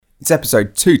It's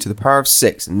episode 2 to the power of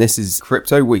 6, and this is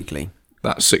Crypto Weekly.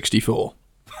 That's 64.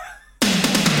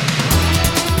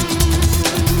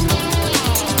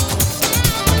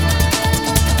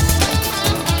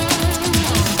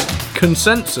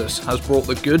 Consensus has brought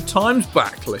the good times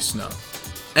back, listener.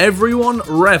 Everyone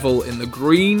revel in the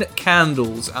green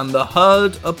candles and the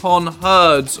herd upon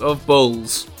herds of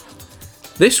bulls.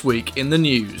 This week in the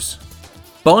news,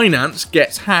 Binance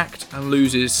gets hacked and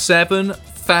loses 7,000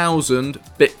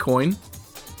 Bitcoin.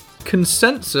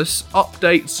 Consensus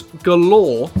updates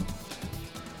galore.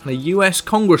 And a US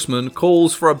congressman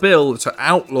calls for a bill to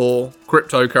outlaw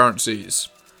cryptocurrencies.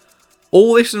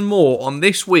 All this and more on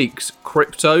this week's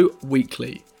Crypto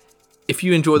Weekly. If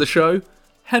you enjoy the show,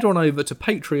 head on over to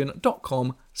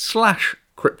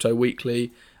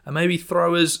patreon.com/cryptoweekly and maybe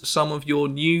throw us some of your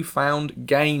newfound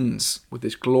gains with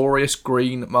this glorious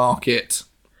green market.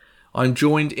 I'm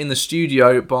joined in the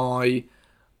studio by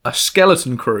a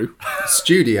skeleton crew.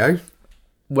 Studio?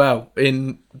 Well,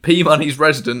 in P-Money's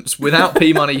residence, without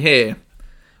P-Money here.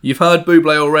 You've heard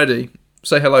Buble already.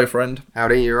 Say hello, friend.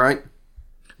 Howdy, you right?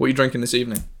 What are you drinking this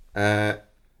evening?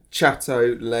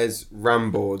 Chateau Les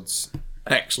Rambourds.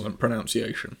 Excellent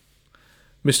pronunciation.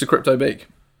 Mr. Crypto Beak.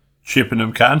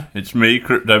 Chippenham can. It's me,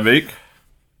 Crypto Beak.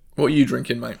 What are you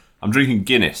drinking, mate? I'm drinking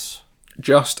Guinness.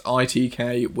 Just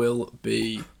ITK will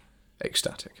be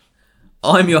ecstatic.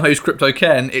 I'm your host, Crypto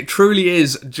Ken. It truly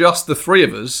is just the three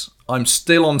of us. I'm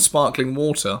still on sparkling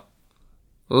water.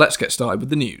 Let's get started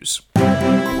with the news.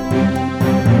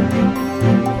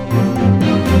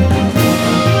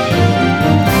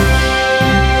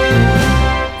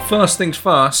 First things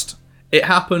first, it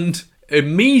happened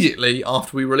immediately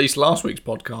after we released last week's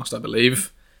podcast, I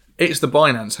believe. It's the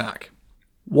Binance hack.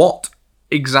 What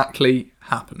exactly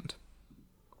happened?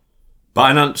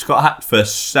 Binance got hacked for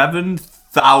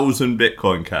 7,000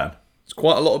 Bitcoin, Ken. It's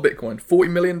quite a lot of Bitcoin. $40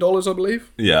 million, I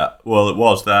believe? Yeah, well, it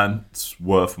was then. It's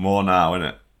worth more now, isn't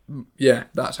it? Yeah,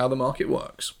 that's how the market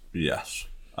works. Yes.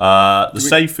 The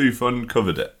Seifu Fund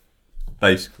covered it,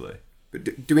 basically.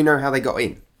 But do we know how they got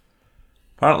in?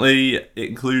 Apparently, it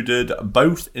included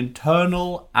both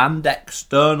internal and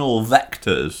external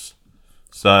vectors.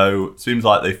 So, it seems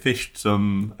like they phished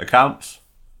some accounts.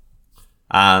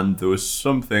 And there was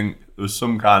some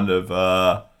kind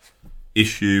of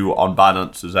issue on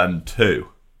Binance's end too.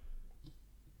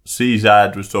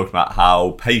 CZ was talking about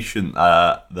how patient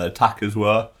the attackers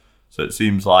were. So, it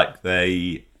seems like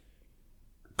they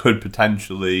could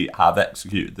potentially have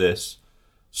executed this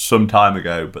some time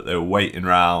ago, but they were waiting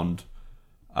around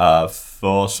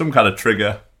for some kind of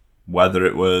trigger, whether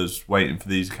it was waiting for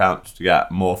these accounts to get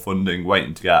more funding,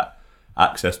 waiting to get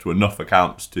access to enough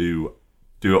accounts to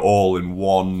do it all in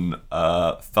one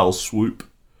fell swoop.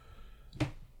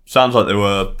 Sounds like they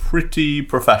were pretty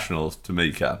professionals to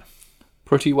me, Ken.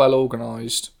 Pretty well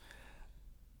organised.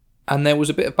 And there was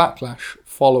a bit of backlash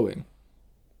following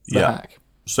the hack.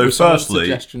 So with some of the firstly,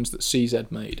 suggestions that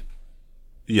CZ made.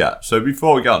 Yeah, so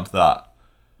before we get onto that,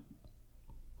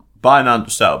 Binance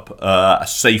set up a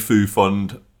Seifu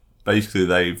fund. Basically,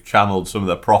 they've channeled some of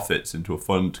their profits into a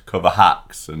fund to cover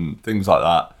hacks and things like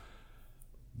that.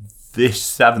 This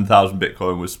 7,000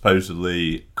 Bitcoin was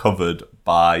supposedly covered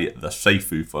by the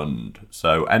Seifu fund.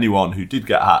 So anyone who did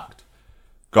get hacked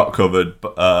got covered.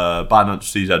 Binance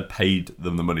CZ paid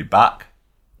them the money back.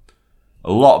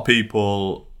 A lot of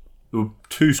people, there were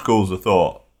two schools of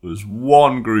thought. There was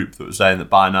one group that was saying that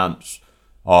Binance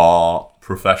are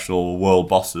professional world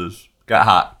bosses, get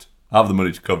hacked, have the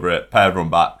money to cover it, pay everyone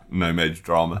back, no major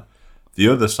drama. The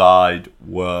other side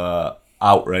were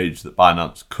outraged that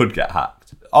Binance could get hacked.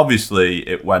 Obviously,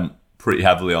 it went pretty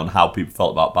heavily on how people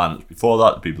felt about Binance before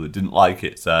that. The people who didn't like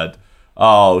it said,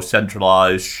 oh,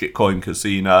 centralised shitcoin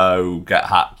casino, get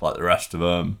hacked like the rest of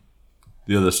them.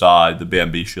 The other side, the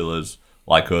BNB shillers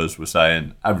like us, were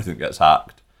saying everything gets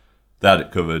hacked. They had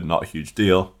it covered, not a huge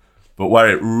deal. But where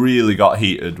it really got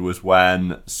heated was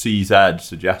when CZ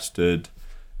suggested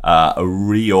a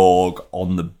reorg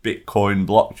on the Bitcoin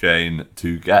blockchain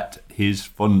to get his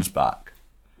funds back.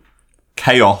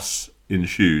 Chaos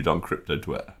ensued on crypto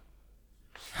Twitter.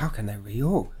 How can they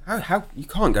reorg? How you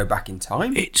can't go back in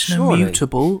time? It's an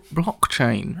immutable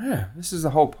blockchain. Yeah, this is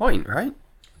the whole point, right?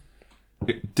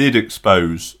 It did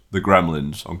expose the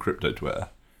gremlins on crypto Twitter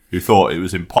who thought it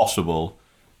was impossible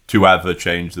to ever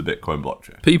change the Bitcoin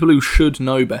blockchain. People who should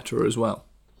know better as well.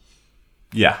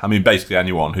 Yeah, I mean, basically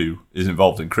anyone who is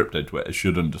involved in crypto Twitter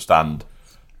should understand,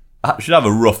 should have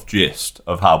a rough gist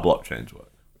of how blockchains work.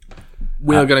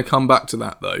 We are going to come back to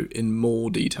that, though, in more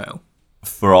detail.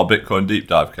 For our Bitcoin deep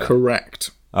dive, Ken?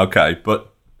 Correct. Okay,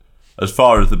 but as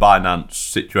far as the Binance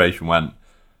situation went,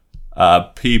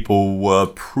 people were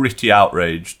pretty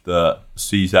outraged that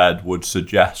CZ would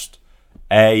suggest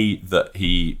A, that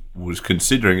he was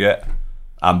considering it,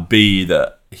 and B,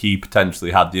 that he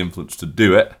potentially had the influence to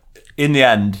do it. In the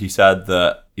end, he said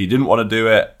that he didn't want to do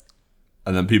it,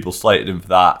 and then people slated him for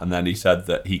that, and then he said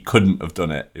that he couldn't have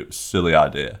done it. It was a silly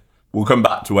idea. We'll come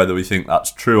back to whether we think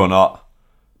that's true or not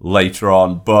later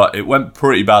on, but it went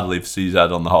pretty badly for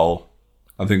CZ on the whole.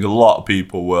 I think a lot of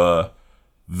people were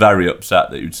very upset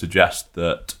that you'd suggest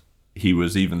that he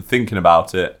was even thinking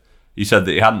about it. He said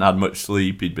that he hadn't had much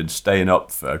sleep, he'd been staying up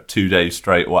for 2 days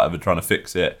straight, whatever, trying to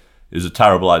fix it. It was a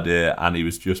terrible idea, and he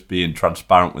was just being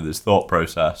transparent with his thought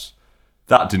process.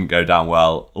 That didn't go down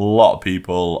well. A lot of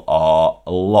people are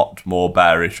a lot more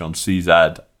bearish on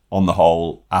CZ on the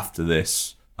whole after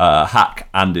this hack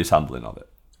and his handling of it.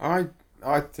 I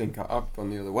think I've gone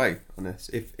the other way on this.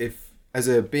 If as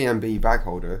a BNB bag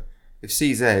holder, if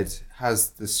CZ has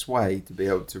the sway to be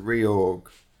able to reorg,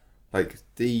 like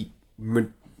the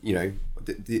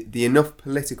enough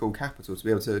political capital to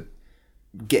be able to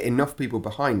get enough people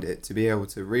behind it to be able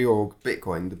to reorg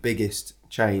Bitcoin, the biggest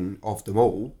chain of them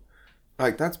all,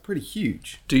 like that's pretty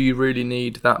huge. Do you really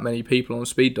need that many people on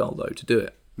speed dial though to do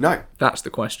it? No. That's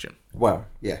the question. Well,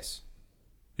 yes.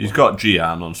 He's got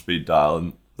Gian on speed dial,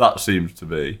 and that seems to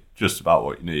be just about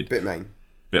what you need.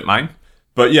 Bitmain.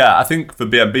 But yeah, I think for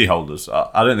BNB holders,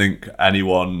 I don't think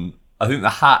anyone... I think the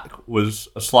hack was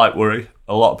a slight worry.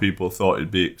 A lot of people thought it'd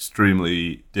be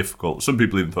extremely difficult. Some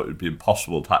people even thought it'd be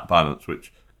impossible to hack Binance,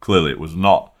 which clearly it was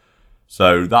not.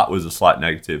 So that was a slight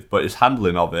negative. But his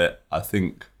handling of it, I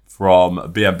think, from a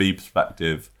BNB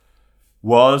perspective,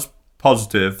 was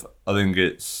positive. I think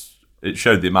it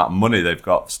showed the amount of money they've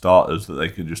got for starters, that they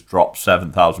can just drop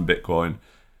 7,000 Bitcoin,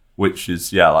 which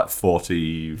is, like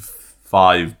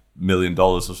 $45 million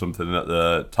or something at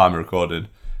the time of recording.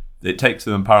 It takes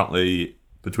them apparently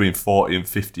between 40 and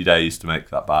 50 days to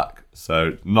make that back.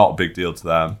 So not a big deal to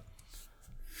them.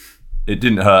 It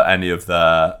didn't hurt any of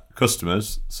their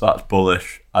customers, so that's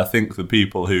bullish. I think the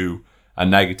people who are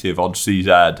negative on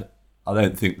CZ, I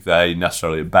don't think they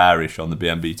necessarily are bearish on the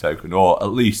BNB token, or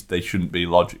at least they shouldn't be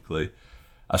logically,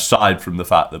 aside from the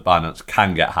fact that Binance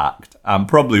can get hacked and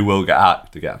probably will get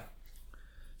hacked again.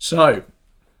 So,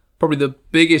 probably the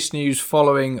biggest news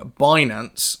following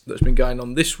Binance that's been going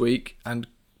on this week, and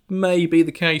may be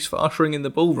the case for ushering in the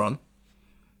bull run.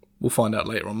 We'll find out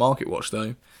later on Market Watch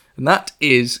though. And that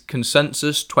is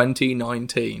Consensus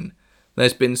 2019.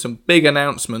 There's been some big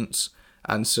announcements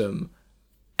and some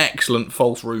excellent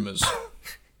false rumours.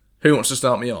 Who wants to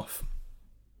start me off?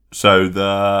 So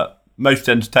the most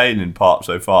entertaining part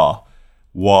so far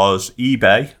was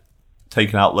eBay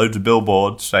taking out loads of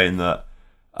billboards saying that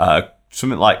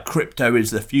something like crypto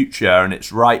is the future and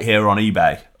it's right here on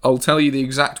eBay. I'll tell you the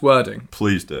exact wording.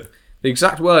 Please do. The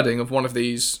exact wording of one of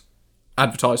these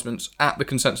advertisements at the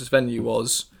Consensus venue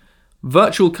was,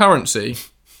 virtual currency,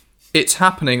 it's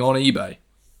happening on eBay.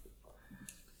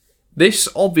 This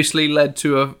obviously led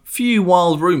to a few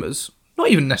wild rumours, not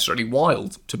even necessarily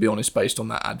wild, to be honest, based on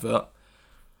that advert,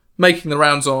 making the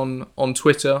rounds on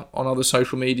Twitter, on other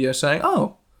social media, saying,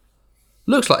 oh,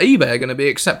 looks like eBay are going to be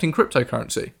accepting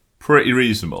cryptocurrency. Pretty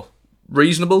reasonable.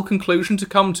 Reasonable conclusion to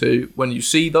come to when you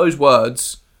see those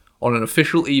words on an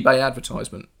official eBay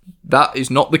advertisement. That is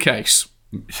not the case.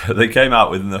 They came out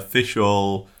with an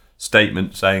official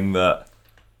statement saying that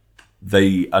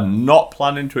they are not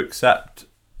planning to accept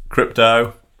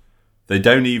crypto. They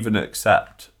haven't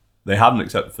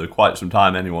accepted for quite some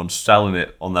time anyone selling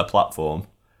it on their platform.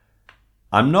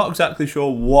 I'm not exactly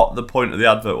sure what the point of the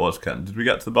advert was, Ken. Did we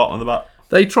get to the bottom of that?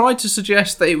 They tried to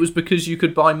suggest that it was because you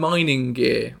could buy mining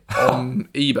gear on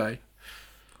eBay.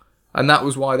 And that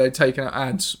was why they'd taken out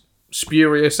ads.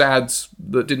 Spurious ads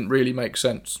that didn't really make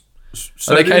sense.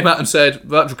 So and they came out and said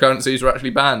virtual currencies are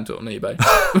actually banned on eBay.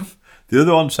 The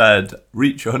other one said,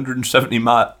 reach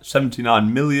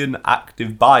 179 million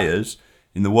active buyers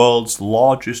in the world's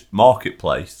largest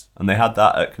marketplace. And they had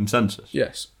that at Consensus.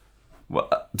 Yes.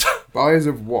 What? Buyers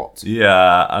of what?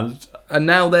 Yeah. And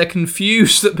now they're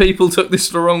confused that people took this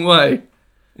the wrong way.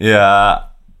 Yeah.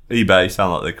 eBay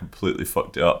sound like they completely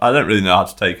fucked it up. I don't really know how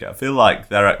to take it. I feel like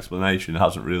their explanation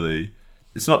hasn't really...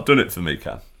 It's not done it for me,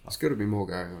 Ken. There's got to be more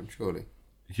going on, surely.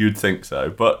 You'd think so.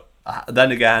 But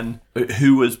then again,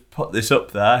 who has put this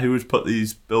up there? Who has put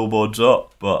these billboards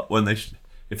up? But when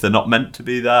if they're not meant to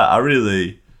be there, I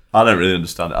don't really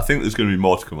understand it. I think there's going to be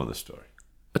more to come on this story.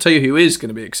 I'll tell you who is going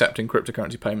to be accepting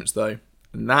cryptocurrency payments, though.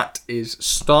 And that is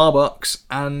Starbucks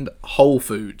and Whole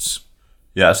Foods.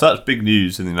 Yeah, so that's big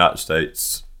news in the United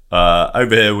States.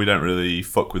 Over here, we don't really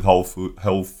fuck with Whole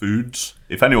Foods.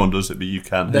 If anyone does, it'd be you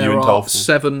can. Are There you into are Whole Foods?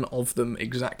 7 of them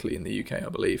exactly in the UK, I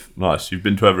believe. Nice. You've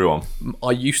been to everyone.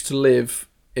 I used to live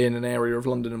in an area of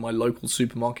London and my local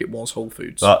supermarket was Whole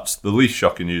Foods. That's the least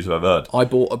shocking news I've heard. I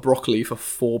bought a broccoli for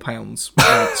 £4 once.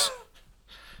 But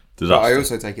Disaster. I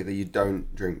also take it that you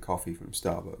don't drink coffee from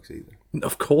Starbucks either.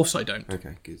 Of course I don't.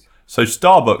 Okay, good. So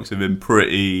Starbucks have been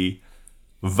pretty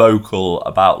vocal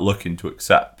about looking to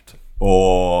accept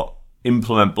or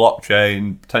implement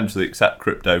blockchain, potentially accept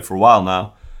crypto for a while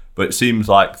now, but it seems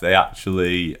like they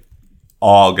actually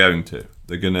are going to.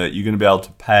 You're gonna be able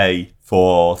to pay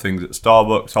for things at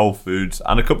Starbucks, Whole Foods,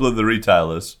 and a couple of the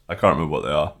retailers, I can't remember what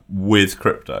they are, with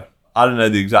crypto. I don't know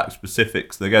the exact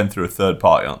specifics. They're going through a third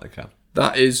party, aren't they, Ken?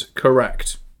 That is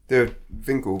correct. The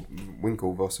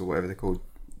Winklevoss or whatever they're called,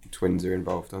 twins are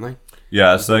involved, aren't they?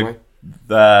 Yeah, Anyway.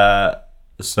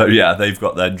 they've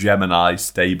got their Gemini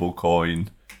stablecoin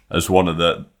as one of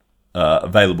the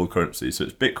available currencies. So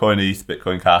it's Bitcoin ETH,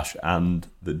 Bitcoin Cash, and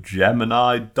the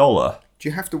Gemini dollar. Do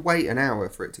you have to wait an hour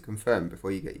for it to confirm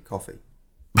before you get your coffee?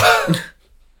 I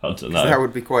don't 'Cause know. that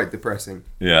would be quite depressing.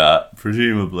 Yeah,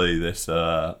 presumably this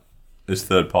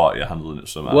third party are handling it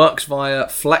somehow. Works via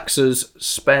Flex's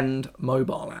Spend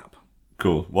mobile app.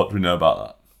 Cool. What do we know about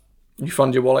that? You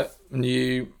fund your wallet and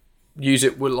you use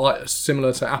it with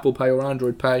similar to Apple Pay or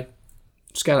Android Pay.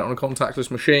 Scan it on a contactless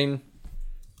machine.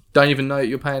 Don't even know that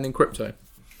you're paying in crypto.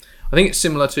 I think it's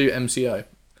similar to MCO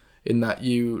in that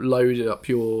you load up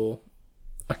your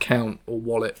account or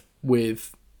wallet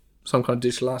with some kind of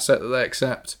digital asset that they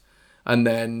accept, and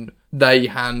then they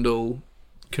handle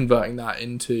converting that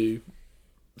into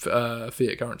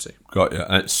fiat currency. Got you.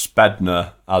 And it's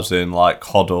Spedna, as in like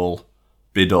hodl,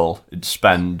 biddle. It's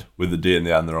spend with the D in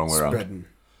the end the wrong way around. Spreading.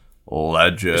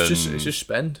 Legend. It's just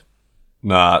spend.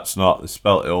 Nah, it's not. They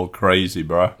spelt it all crazy,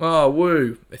 bro. Oh,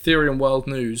 woo. Ethereum World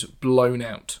News blown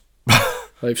out.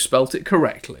 They've spelt it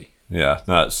correctly. Yeah,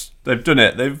 they've done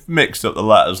it. They've mixed up the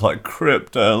letters like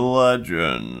crypto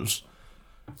legends.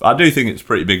 I do think it's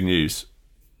pretty big news.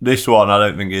 This one I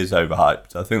don't think is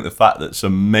overhyped. I think the fact that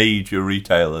some major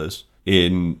retailers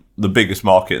in the biggest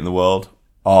market in the world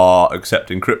are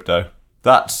accepting crypto,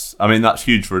 that's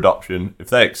huge for adoption. If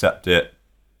they accept it,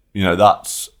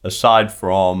 that's aside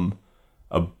from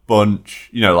a bunch,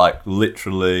 like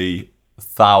literally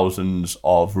thousands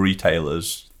of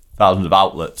retailers, thousands of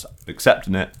outlets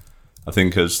accepting it. I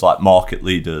think as like market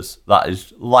leaders, that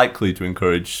is likely to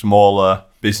encourage smaller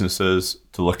businesses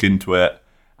to look into it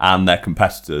and their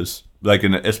competitors. They're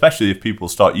gonna, especially if people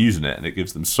start using it and it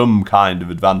gives them some kind of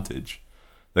advantage,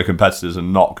 their competitors are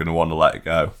not going to want to let it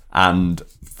go. And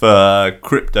for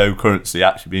cryptocurrency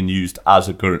actually being used as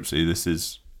a currency, this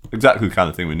is exactly the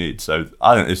kind of thing we need. So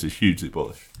I think this is hugely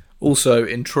bullish. Also,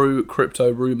 in true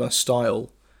crypto rumor style,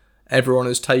 everyone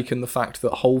has taken the fact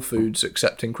that Whole Foods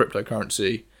accepting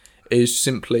cryptocurrency is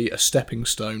simply a stepping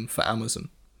stone for Amazon.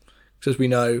 Because we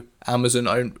know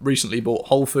Amazon recently bought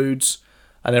Whole Foods,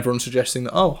 and everyone's suggesting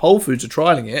that, Whole Foods are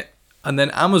trialing it, and then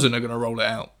Amazon are going to roll it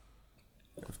out.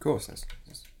 Of course, that's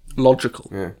Logical.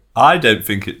 yeah. I don't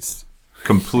think it's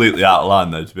completely out of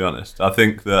line, though, to be honest. I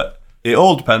think that it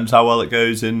all depends how well it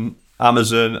goes in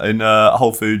Amazon, in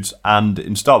Whole Foods, and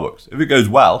in Starbucks. If it goes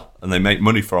well and they make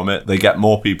money from it, they get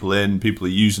more people in, people are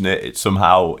using it, it's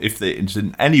somehow, if it's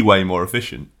in any way more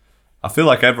efficient, I feel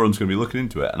like everyone's going to be looking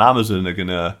into it. And Amazon are going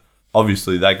to,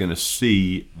 obviously, they're going to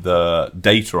see the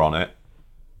data on it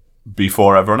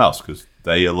before everyone else because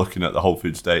they are looking at the Whole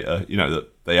Foods data, that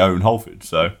they own Whole Foods.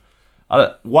 So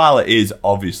while it is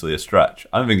obviously a stretch,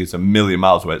 I don't think it's a million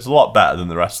miles away. It's a lot better than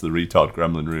the rest of the retard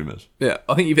gremlin rumours. Yeah,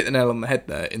 I think you've hit the nail on the head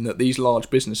there in that these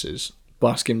large businesses,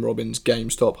 Baskin-Robbins,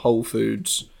 GameStop, Whole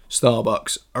Foods,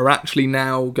 Starbucks, are actually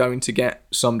now going to get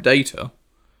some data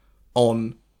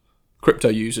on crypto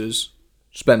users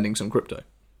spending some crypto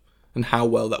and how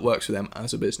well that works for them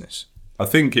as a business. I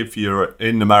think if you're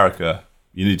in America,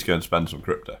 you need to go and spend some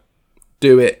crypto.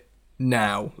 Do it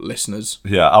now, listeners.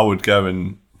 Yeah, I would go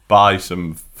and buy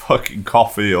some fucking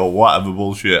coffee or whatever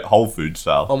bullshit Whole Foods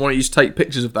sell. I want you to take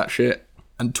pictures of that shit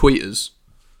and tweet us.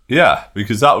 Yeah,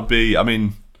 because that would be,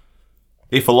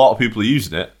 if a lot of people are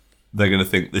using it, they're going to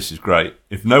think this is great.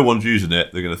 If no one's using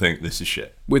it, they're going to think this is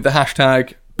shit. With the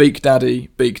hashtag Beak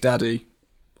Daddy,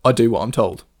 I do what I'm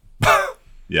told.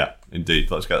 Yeah,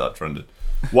 indeed. Let's get that trending.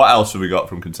 What else have we got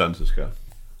from Consensus, Ken?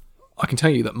 I can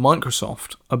tell you that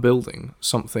Microsoft are building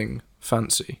something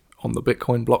fancy on the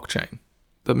Bitcoin blockchain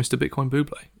that Mr. Bitcoin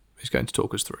Buble is going to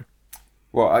talk us through.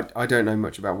 Well, I don't know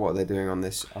much about what they're doing on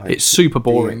this. It's super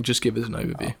boring. Just give us an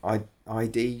overview.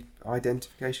 ID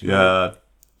identification. Yeah,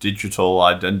 digital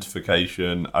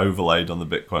identification overlaid on the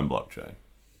Bitcoin blockchain.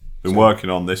 Been working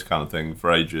on this kind of thing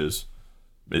for ages.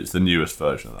 It's the newest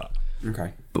version of that.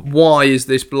 Okay. But why is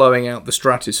this blowing out the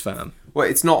stratosphere? Well,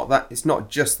 it's not that. It's not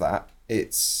just that.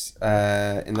 It's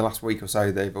in the last week or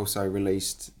so they've also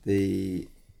released the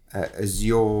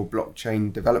Azure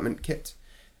blockchain development kit,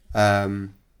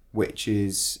 which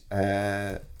is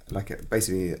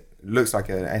basically it looks like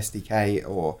an SDK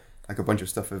or like a bunch of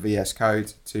stuff for VS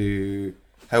Code to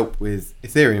help with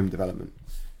Ethereum development.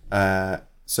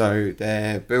 So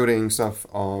they're building stuff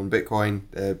on Bitcoin.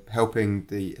 They're helping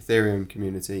the Ethereum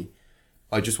community.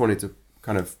 I just wanted to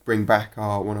kind of bring back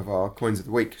one of our coins of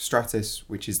the week, Stratis,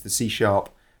 which is the C#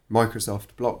 Microsoft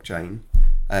blockchain,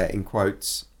 in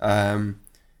quotes.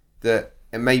 That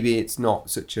maybe it's not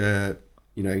such a,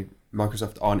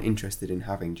 Microsoft aren't interested in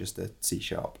having just a C#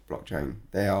 blockchain.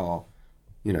 They are,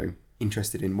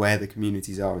 interested in where the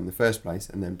communities are in the first place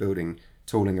and then building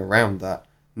tooling around that,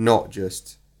 not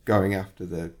just going after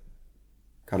the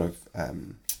kind of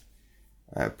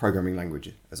programming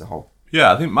language as a whole.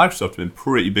 Yeah, I think Microsoft have been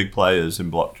pretty big players in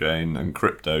blockchain and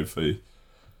crypto for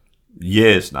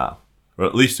years now, or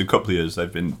at least a couple of years.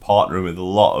 They've been partnering with a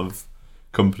lot of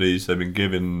companies. By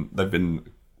partnering,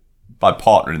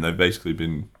 they've basically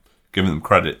been giving them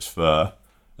credits for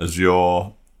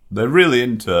Azure. They're really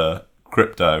into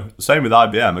crypto. Same with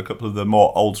IBM, a couple of the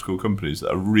more old school companies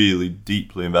that are really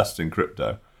deeply invested in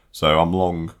crypto. So I'm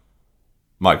long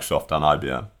Microsoft and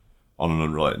IBM on an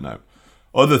unrelated note.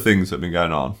 Other things that have been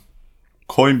going on.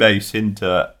 Coinbase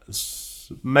into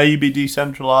maybe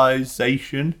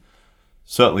decentralization,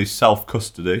 certainly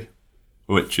self-custody,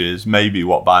 which is maybe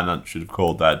what Binance should have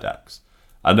called their DEX.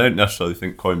 I don't necessarily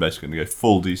think Coinbase is going to go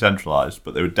full decentralized,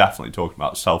 but they were definitely talking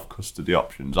about self-custody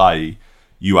options, i.e.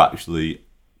 you actually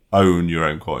own your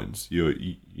own coins.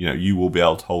 You will be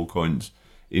able to hold coins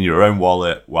in your own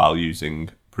wallet while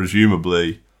using,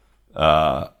 presumably,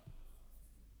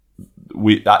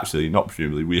 we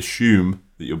assume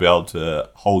that you'll be able to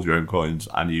hold your own coins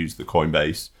and use the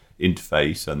Coinbase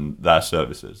interface and their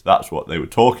services. That's what they were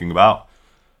talking about,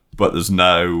 but there's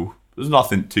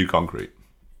nothing too concrete.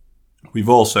 We've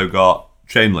also got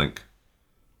ChainLink,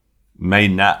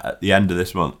 mainnet at the end of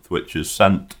this month, which has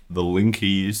sent the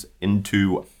linkies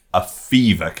into a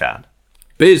fever can.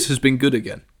 Biz has been good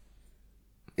again.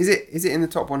 Is it in the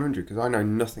top 100? Because I know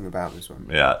nothing about this one.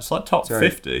 Yeah, it's like top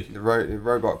 50. The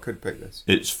robot could pick this.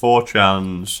 It's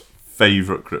 4chan's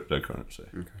favourite cryptocurrency.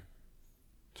 Okay.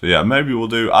 So yeah, maybe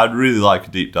I'd really like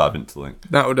a deep dive into Link.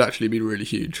 That would actually be really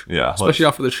huge. Yeah. Especially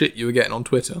after the shit you were getting on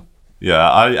Twitter.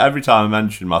 Yeah, every time I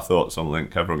mention my thoughts on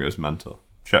Link, everyone goes mental.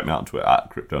 Check me out on Twitter at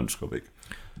 @crypto_big.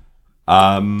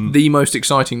 The most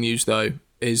exciting news, though,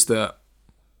 is that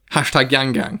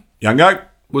 #YangGang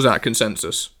was at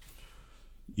consensus.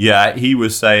 Yeah, he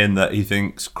was saying that he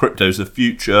thinks crypto's the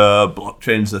future,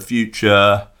 blockchain's the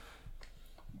future.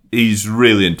 He's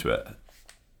really into it.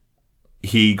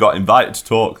 He got invited to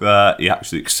talk there. He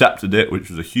actually accepted it, which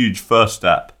was a huge first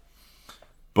step.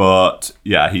 But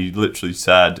yeah, he literally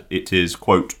said it is,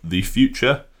 quote, the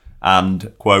future.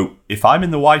 And, quote, if I'm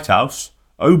in the White House,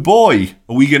 oh boy,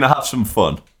 are we going to have some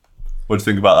fun. What do you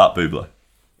think about that, Bublé?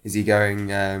 Is he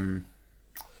going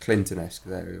Clinton-esque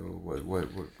there? Or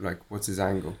what's his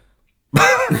angle?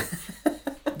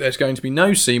 There's going to be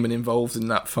no semen involved in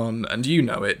that fun, and you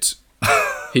know it.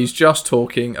 He's just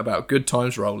talking about good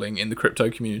times rolling in the crypto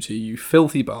community, you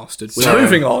filthy bastard. We're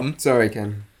moving on. Sorry,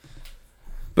 Ken.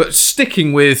 But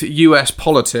sticking with US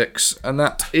politics, and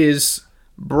that is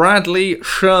Bradley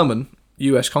Sherman,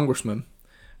 US Congressman,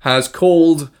 has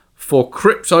called for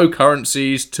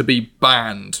cryptocurrencies to be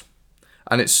banned.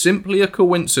 And it's simply a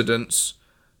coincidence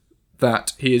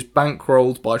that he is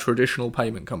bankrolled by traditional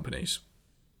payment companies.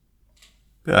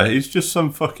 Yeah, he's just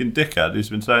some fucking dickhead who's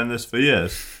been saying this for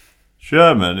years.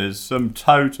 Sherman is some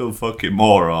total fucking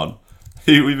moron.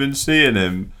 We've been seeing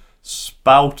him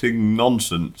spouting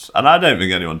nonsense, and I don't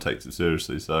think anyone takes it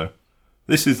seriously, so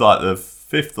this is like the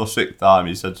 5th or 6th time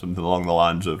he said something along the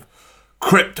lines of,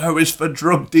 crypto is for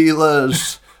drug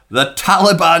dealers, the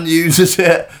Taliban uses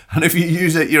it, and if you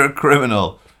use it, you're a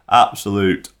criminal.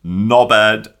 Absolute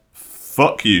knobhead.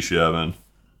 Fuck you, Sherman.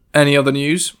 Any other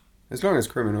news? As long as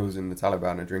criminals in the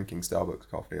Taliban are drinking Starbucks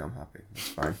coffee, I'm happy. That's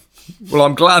fine. Well,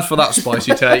 I'm glad for that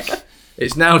spicy take.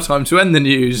 It's now time to end the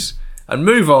news and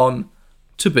move on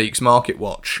to Beak's Market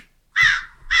Watch.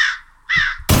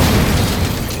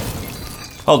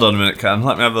 Hold on a minute, Cam.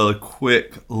 Let me have a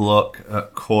quick look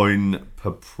at Coin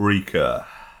Paprika.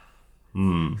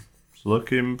 It's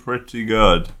looking pretty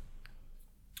good.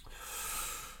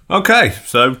 Okay,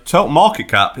 so total market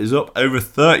cap is up over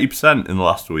 30% in the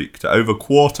last week to over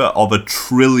 $250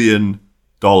 billion.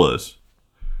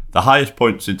 the highest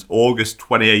point since August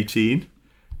 2018,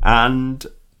 and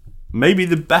maybe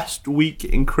the best week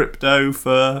in crypto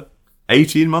for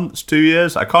 18 months, 2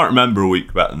 years. I can't remember a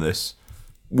week better than this.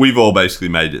 We've all basically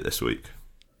made it this week.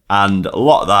 And a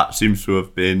lot of that seems to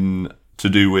have been to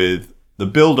do with the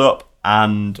build-up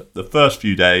and the first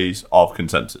few days of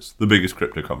Consensus, the biggest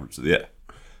crypto conference of the year.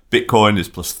 Bitcoin is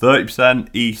plus 30%,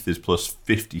 ETH is plus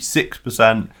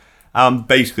 56%, and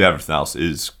basically everything else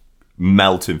is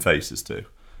melting faces too.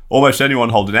 Almost anyone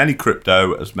holding any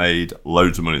crypto has made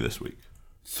loads of money this week.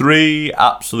 3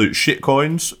 absolute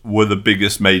shitcoins were the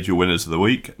biggest major winners of the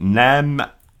week. NEM,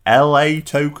 LA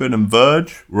Token, and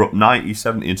Verge were up 90,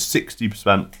 70, and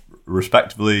 60%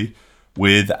 respectively,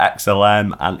 with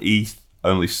XLM and ETH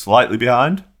only slightly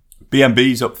behind.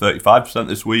 BNB's up 35%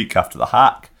 this week after the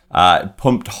hack. It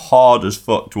pumped hard as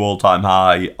fuck to all-time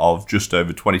high of just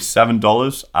over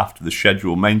 $27 after the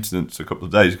scheduled maintenance a couple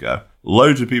of days ago.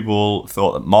 Loads of people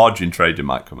thought that margin trading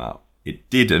might come out. It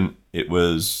didn't. It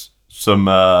was some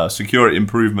security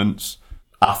improvements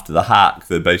after the hack.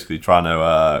 They're basically trying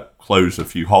to close a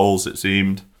few holes, it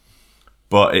seemed.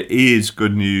 But it is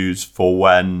good news for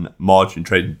when margin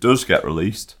trading does get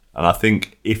released. And I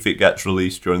think if it gets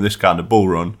released during this kind of bull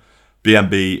run,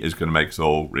 BNB is going to make us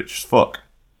all rich as fuck.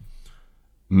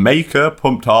 Maker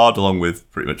pumped hard along with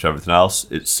pretty much everything else.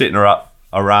 It's sitting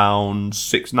around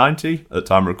 690 at the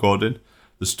time of recording.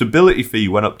 The stability fee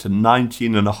went up to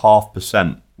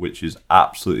 19.5%, which is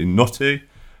absolutely nutty.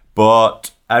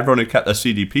 But everyone who kept their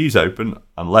CDPs open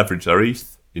and leveraged their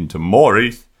ETH into more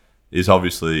ETH is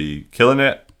obviously killing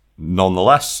it.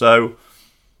 Nonetheless, so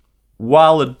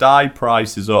while the DAI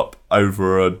price is up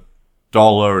over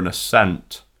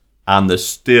 $1.01, and there's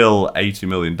still 80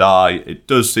 million DAI, it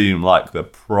does seem like they're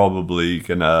probably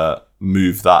going to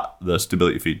move the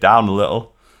stability fee down a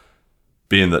little,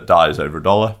 being that DAI is over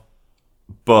 $1.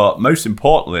 But most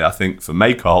importantly, I think for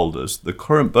Maker holders, the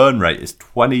current burn rate is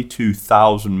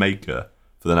 22,000 Maker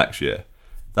for the next year.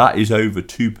 That is over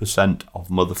 2% of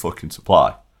motherfucking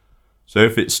supply. So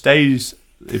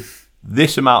if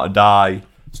this amount of DAI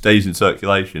stays in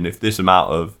circulation, if this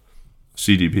amount of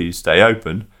CDPs stay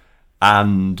open,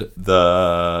 and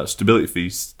the stability fee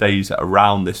stays at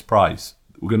around this price,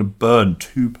 we're going to burn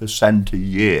 2% a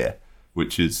year,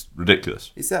 which is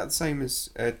ridiculous. Is that the same as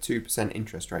a 2%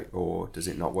 interest rate, or does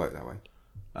it not work that way?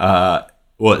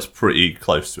 Well, it's pretty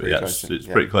close to it, yes. It's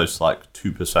pretty close to like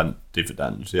 2%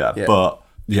 dividends, yeah. But,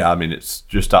 yeah, I mean, it's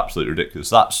just absolutely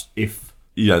ridiculous. That's if,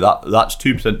 that's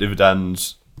 2%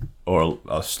 dividends, or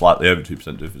slightly over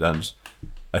 2% dividends,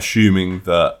 assuming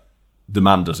that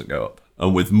demand doesn't go up.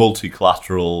 And with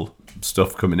multi-collateral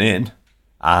stuff coming in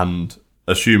and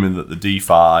assuming that the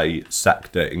DeFi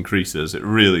sector increases, it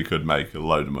really could make a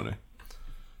load of money.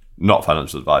 Not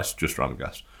financial advice, just random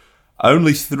guess.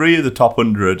 Only 3 of the top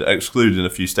 100, excluding a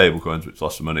few stablecoins which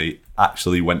lost some money,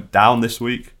 actually went down this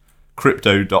week.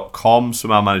 Crypto.com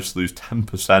somehow managed to lose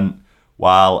 10%,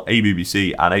 while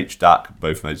ABBC and HDAC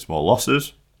both made small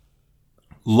losses.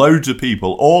 Loads of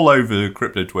people all over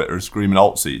crypto Twitter are screaming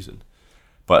alt season.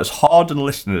 But as hardened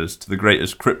listeners to the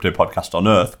greatest crypto podcast on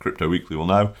earth, Crypto Weekly, will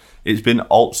know, it's been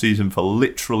alt season for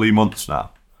literally months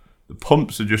now. The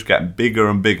pumps are just getting bigger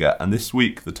and bigger, and this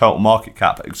week the total market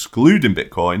cap, excluding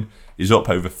Bitcoin, is up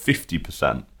over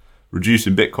 50%,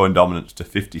 reducing Bitcoin dominance to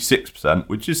 56%,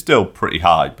 which is still pretty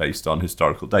high based on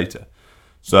historical data.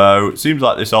 So it seems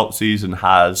like this alt season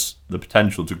has the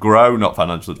potential to grow. Not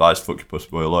financial advice, fuck your pussy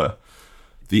boy lawyer.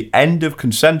 The end of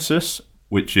Consensus,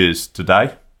 which is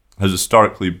today, has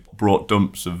historically brought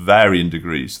dumps of varying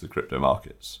degrees to the crypto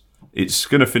markets. It's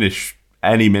going to finish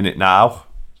any minute now.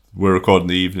 We're recording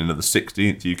the evening of the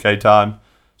 16th UK time.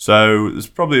 So there's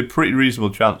probably a pretty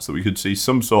reasonable chance that we could see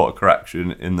some sort of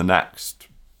correction in the next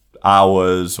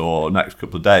hours or next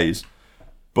couple of days.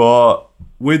 But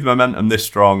with momentum this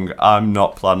strong, I'm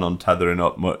not planning on tethering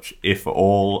up much, if at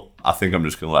all. I think I'm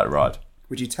just going to let it ride.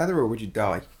 Would you tether or would you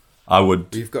die? I would.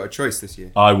 You've got a choice this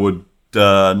year. I would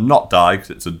not die because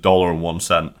it's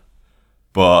 $1.01,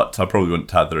 but I probably wouldn't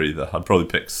tether either. I'd probably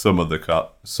pick some other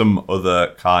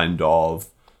kind of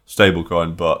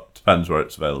stablecoin, but depends where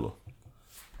it's available.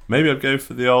 Maybe I'd go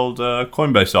for the old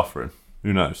Coinbase offering.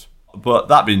 Who knows? But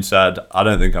that being said, I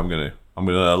don't think I'm going to. I'm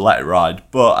going to let it ride.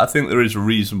 But I think there is a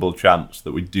reasonable chance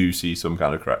that we do see some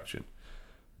kind of correction.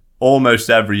 Almost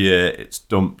every year it's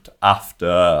dumped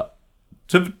after,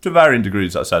 to varying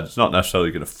degrees, as I said, it's not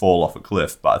necessarily going to fall off a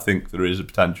cliff, but I think there is a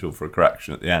potential for a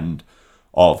correction at the end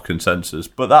of Consensus.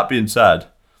 But that being said,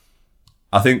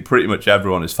 I think pretty much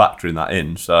everyone is factoring that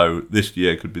in. So this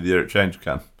year could be the year it changes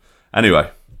again.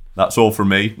 Anyway, that's all from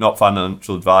me. Not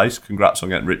financial advice. Congrats on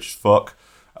getting rich as fuck.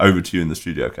 Over to you in the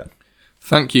studio, Ken.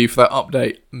 Thank you for that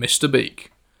update, Mr.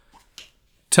 Beak.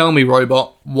 Tell me,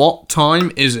 robot, what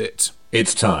time is it?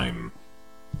 It's time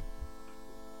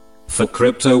for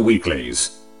Crypto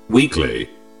Weeklies. Weekly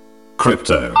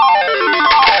Crypto.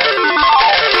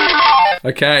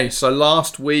 Okay, so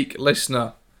last week,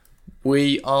 listener,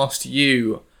 we asked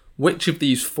you which of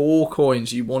these 4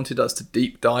 coins you wanted us to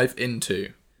deep dive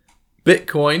into.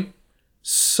 Bitcoin,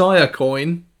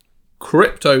 Siacoin,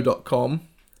 Crypto.com,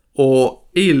 or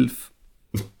ILF.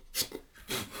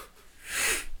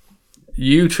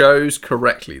 You chose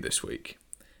correctly this week,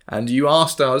 and you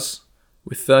asked us,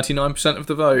 with 39% of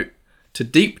the vote, to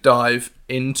deep dive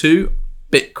into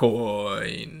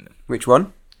Bitcoin. Which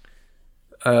one?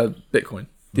 Bitcoin.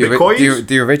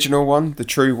 The original one, the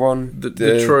true one,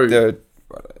 The true.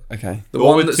 Okay. The one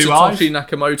one with that 2 Satoshi eyes?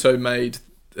 Nakamoto made,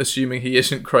 assuming he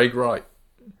isn't Craig Wright.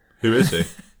 Who is he?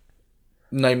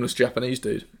 Nameless Japanese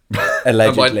dude.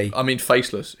 Allegedly. And I mean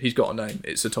faceless. He's got a name.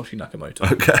 It's Satoshi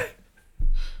Nakamoto. Okay.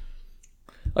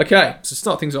 Okay, so to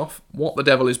start things off, what the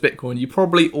devil is Bitcoin? You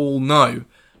probably all know,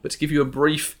 but to give you a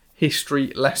brief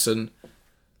history lesson,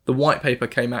 the white paper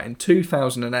came out in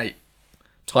 2008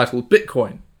 titled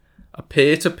Bitcoin, a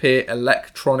peer-to-peer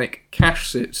electronic cash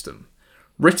system,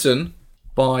 written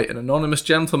by an anonymous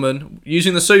gentleman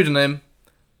using the pseudonym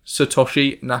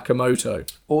Satoshi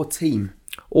Nakamoto. Or team.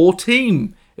 Or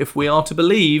team, if we are to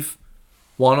believe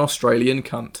one Australian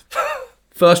cunt.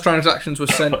 First transactions were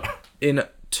sent in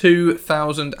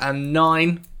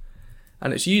 2009,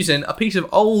 and it's using a piece of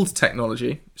old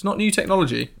technology. It's not new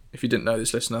technology, if you didn't know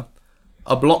this, listener.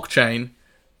 A blockchain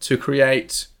to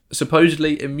create a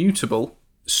supposedly immutable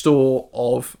store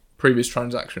of previous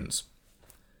transactions.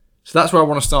 So that's where I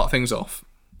want to start things off.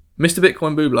 Mr.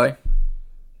 Bitcoin Buble,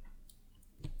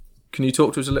 can you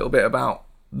talk to us a little bit about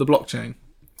the blockchain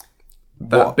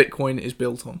that Bitcoin is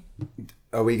built on?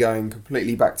 Are we going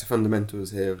completely back to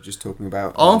fundamentals here, of just talking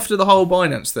about... After the whole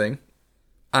Binance thing,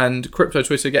 and crypto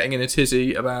Twitter getting in a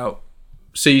tizzy about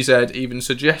CZ even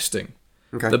suggesting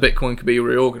that Bitcoin could be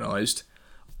reorganised,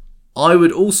 I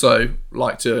would also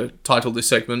like to title this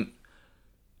segment,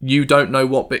 You Don't Know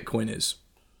What Bitcoin Is.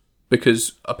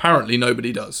 Because apparently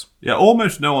nobody does. Yeah,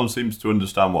 almost no one seems to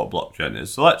understand what a blockchain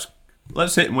is. So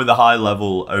let's hit him with a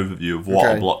high-level overview of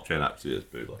what a blockchain actually is,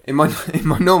 Boodle. In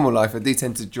my normal life, I do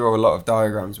tend to draw a lot of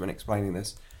diagrams when explaining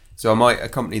this. So I might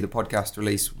accompany the podcast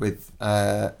release with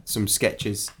some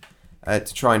sketches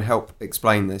to try and help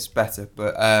explain this better.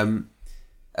 But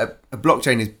a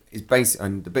blockchain is based,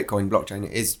 and the Bitcoin blockchain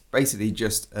is basically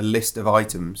just a list of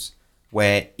items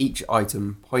where each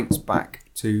item points back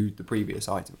to the previous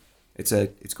item.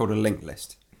 It's called a linked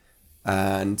list.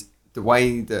 And the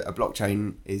way that a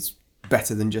blockchain is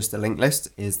better than just a linked list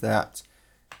is that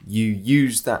you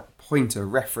use that pointer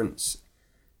reference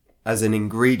as an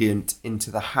ingredient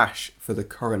into the hash for the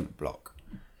current block.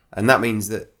 And that means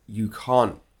that you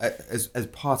can't, as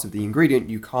part of the ingredient,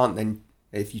 you can't then,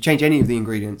 if you change any of the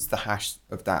ingredients, the hash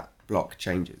of that block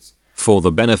changes. For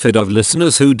the benefit of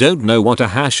listeners who don't know what a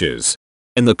hash is,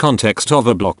 in the context of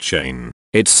a blockchain,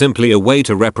 it's simply a way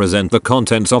to represent the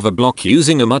contents of a block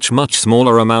using a much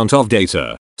smaller amount of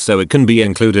data, so it can be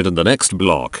included in the next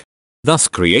block, thus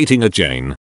creating a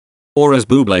chain. Or as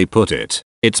Buble put it,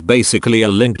 it's basically a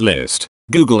linked list.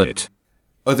 Google it.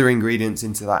 Other ingredients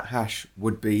into that hash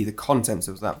would be the contents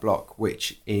of that block,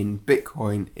 which in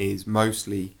Bitcoin is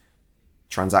mostly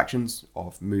transactions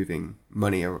of moving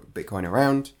money or Bitcoin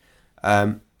around.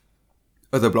 Other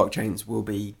blockchains will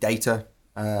be data.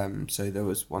 So there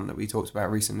was one that we talked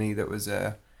about recently that was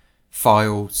a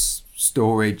file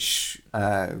storage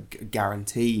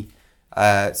guarantee.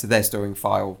 So they're storing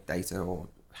file data or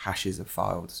hashes of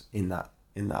files in that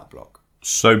block.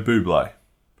 So Buble,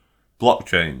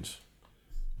 blockchains,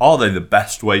 are they the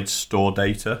best way to store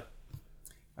data?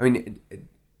 I mean,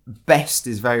 best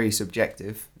is very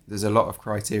subjective. There's a lot of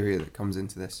criteria that comes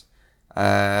into this.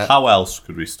 How else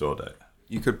could we store data?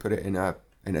 You could put it in a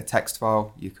text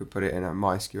file. You could put it in a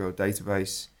MySQL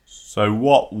database. So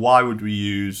why would we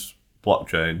use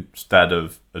blockchain instead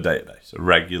of a database, a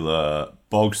regular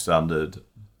bog standard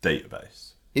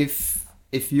database? If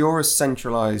you're a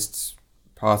centralized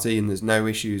party and there's no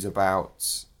issues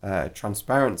about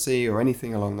transparency or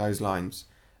anything along those lines,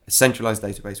 a centralized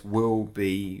database will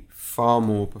be far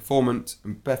more performant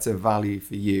and better value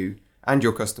for you and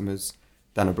your customers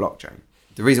than a blockchain.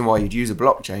 The reason why you'd use a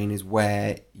blockchain is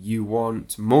where you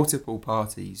want multiple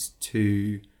parties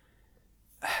to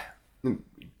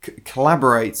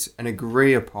collaborate and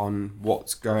agree upon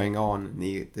what's going on,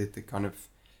 the kind of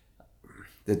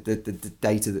the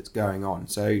data that's going on.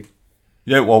 So you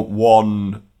don't want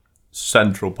one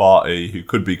central party who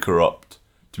could be corrupt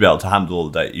to be able to handle all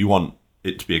the data. You want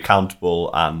it to be accountable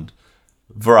and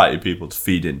a variety of people to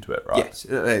feed into it, right? Yes,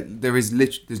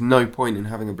 there's no point in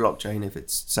having a blockchain if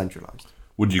it's centralized.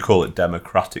 Would you call it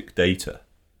democratic data?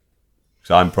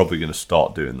 Because I'm probably going to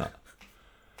start doing that.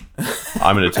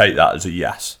 I'm going to take that as a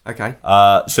yes. Okay.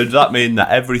 So does that mean that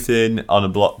everything on a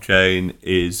blockchain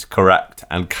is correct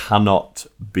and cannot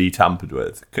be tampered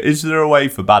with? Is there a way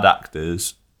for bad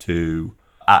actors to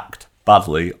act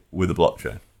badly with a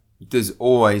blockchain? There's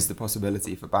always the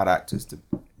possibility for bad actors to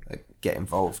get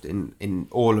involved in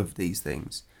all of these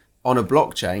things. On a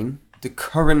blockchain, the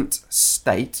current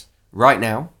state right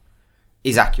now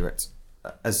is accurate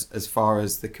as far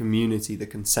as the community, the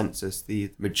consensus,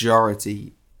 the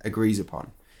majority agrees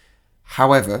upon.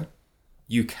 However,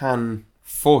 you can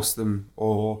force them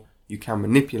or you can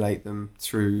manipulate them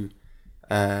through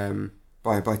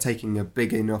by taking a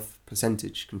big enough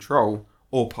percentage control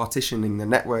or partitioning the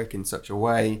network in such a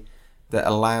way that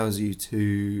allows you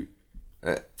to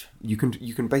you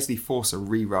can basically force a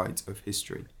rewrite of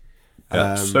history.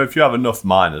 Yeah. So if you have enough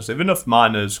miners, if enough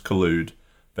miners collude,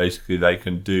 basically they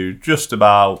can do just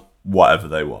about whatever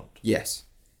they want. Yes.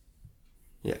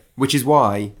 Yeah. Which is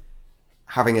why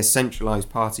having a centralized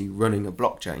party running a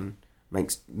blockchain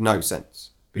makes no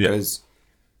sense, because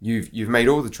you've made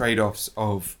all the trade-offs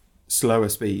of slower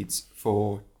speeds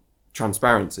for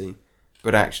transparency,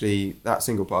 but actually that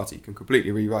single party can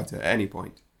completely rewrite it at any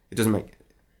point. It doesn't make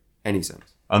any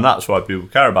sense. And that's why people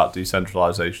care about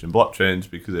decentralization in blockchains,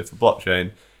 because if a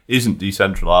blockchain isn't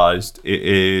decentralized, it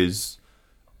is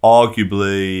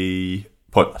arguably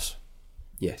pointless.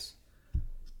 Yes.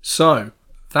 So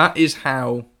that is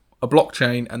how a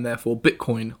blockchain and therefore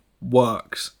Bitcoin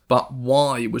works. But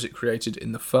why was it created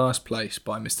in the first place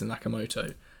by Mr.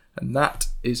 Nakamoto? And that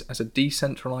is as a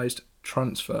decentralized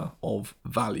transfer of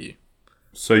value.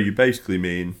 So you basically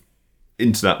mean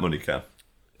internet money, Ken?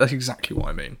 That's exactly what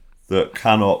I mean. That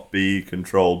cannot be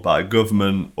controlled by a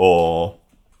government or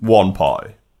one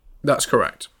party. That's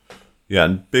correct. Yeah,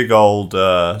 and big old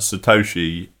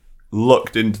Satoshi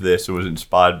looked into this and was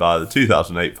inspired by the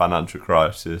 2008 financial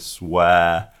crisis,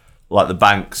 where like the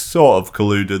banks sort of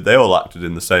colluded, they all acted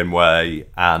in the same way,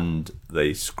 and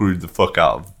they screwed the fuck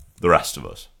out of the rest of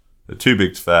us. They're too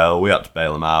big to fail, we had to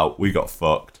bail them out, we got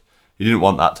fucked. He didn't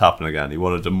want that to happen again. He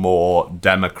wanted a more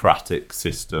democratic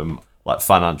system, like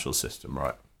financial system,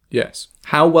 right? Yes.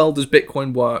 How well does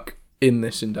Bitcoin work in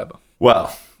this endeavor?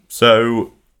 Well,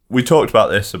 so we talked about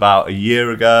this about a year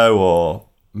ago or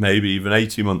maybe even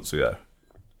 18 months ago.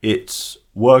 It's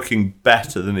working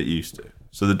better than it used to.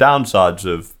 So the downsides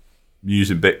of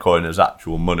using Bitcoin as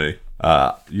actual money,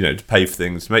 to pay for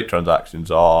things, to make transactions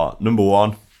are, number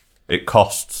one, it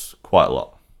costs quite a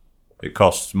lot. It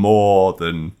costs more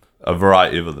than a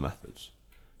variety of other methods.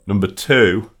 Number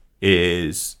two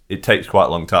is it takes quite a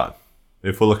long time.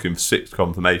 If we're looking for 6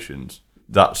 confirmations,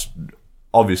 that's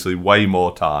obviously way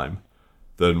more time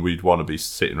than we'd want to be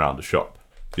sitting around a shop.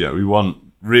 We want,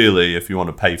 really, if you want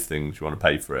to pay for things, you want to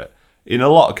pay for it. In a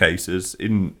lot of cases,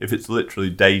 if it's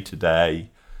literally day-to-day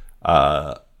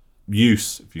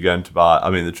use, if you're going to buy,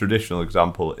 the traditional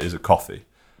example is a coffee.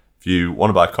 If you want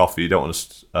to buy coffee, you don't want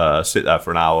to sit there for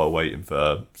an hour waiting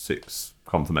for 6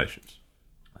 confirmations.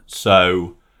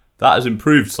 So that has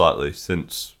improved slightly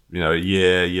since, a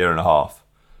year and a half.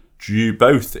 Due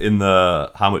both in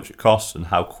the how much it costs and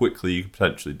how quickly you can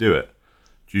potentially do it,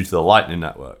 due to the Lightning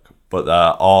Network. But there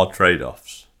are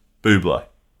trade-offs. Buble,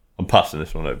 I'm passing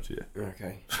this one over to you.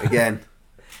 Okay. Again.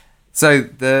 So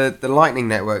the Lightning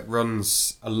Network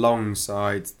runs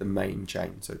alongside the main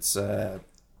chain. So it's a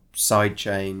side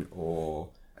chain or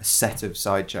a set of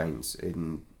side chains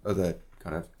in other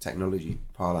kind of technology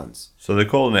parlance. So they're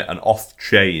calling it an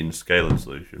off-chain scaling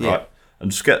solution, right?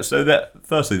 And firstly,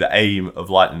 the aim of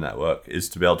Lightning Network is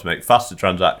to be able to make faster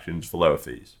transactions for lower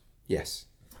fees. Yes.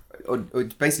 Or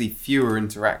basically fewer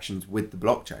interactions with the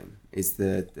blockchain is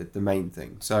the main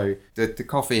thing. So the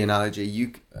coffee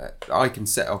analogy, I can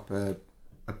set up a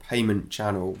payment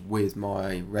channel with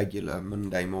my regular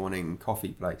Monday morning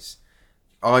coffee place.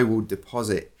 I will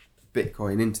deposit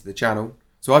Bitcoin into the channel.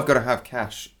 So I've got to have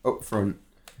cash up front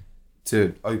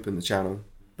to open the channel,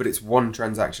 but it's one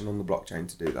transaction on the blockchain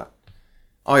to do that.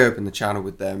 I open the channel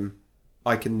with them.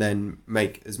 I can then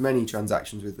make as many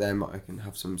transactions with them. I can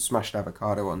have some smashed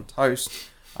avocado on toast.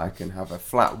 I can have a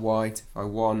flat white if I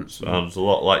want. Sounds a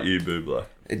lot like you, Buble.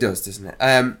 It does, doesn't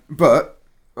it? But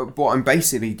what I'm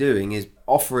basically doing is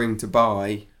offering to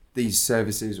buy these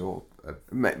services or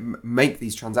make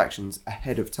these transactions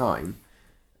ahead of time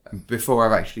before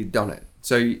I've actually done it.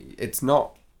 So it's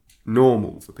not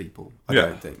normal for people, I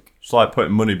don't think. It's like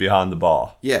putting money behind the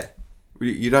bar. Yeah.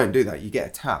 You don't do that. You get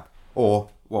a tab. Or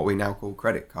what we now call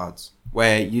credit cards,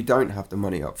 where you don't have the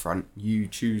money up front. You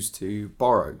choose to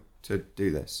borrow to do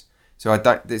this. So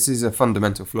this is a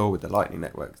fundamental flaw with the Lightning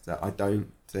Network that I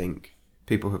don't think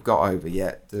people have got over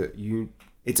yet.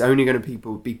 It's only going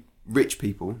to be rich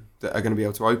people that are going to be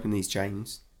able to open these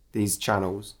chains, these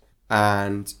channels,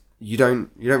 and you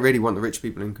don't really want the rich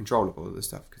people in control of all of this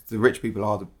stuff, because the rich people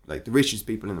are the richest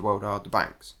people in the world are the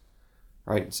banks,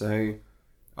 right? So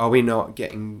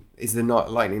is the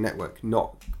Lightning Network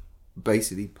not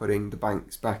basically putting the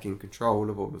banks back in control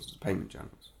of all of the payment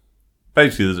channels?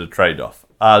 Basically, there's a trade-off,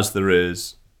 as there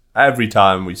is every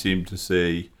time we seem to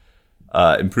see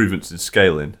improvements in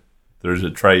scaling. There is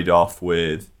a trade-off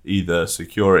with either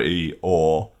security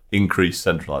or increased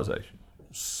centralization.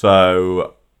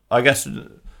 So I guess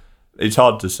it's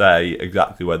hard to say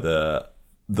exactly whether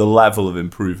the level of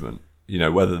improvement,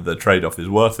 whether the trade-off is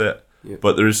worth it. Yeah.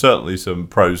 But there is certainly some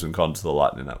pros and cons to the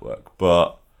Lightning Network.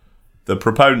 But the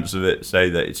proponents of it say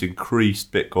that it's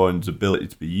increased Bitcoin's ability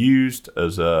to be used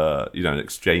as an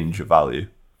exchange of value.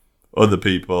 Other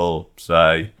people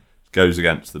say it goes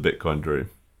against the Bitcoin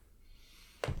dream.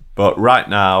 But right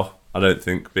now, I don't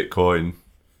think Bitcoin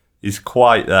is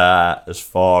quite there as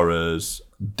far as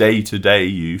day-to-day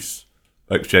use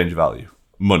of exchange of value.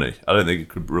 Money. I don't think it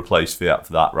could replace fiat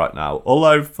for that right now.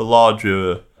 Although for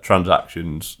larger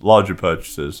transactions, larger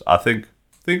purchases, I think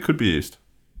it could be used.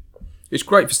 It's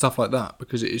great for stuff like that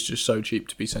because it is just so cheap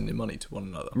to be sending money to one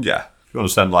another. Yeah. If you want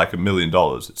to send $1 million,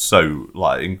 it's so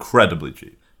incredibly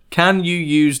cheap. Can you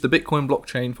use the Bitcoin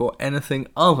blockchain for anything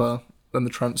other than the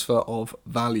transfer of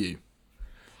value?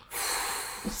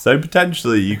 So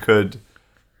potentially you could,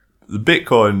 the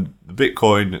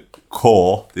Bitcoin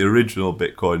core, the original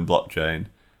Bitcoin blockchain,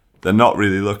 they're not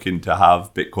really looking to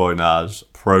have Bitcoin as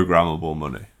programmable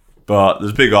money. But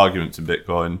there's big arguments in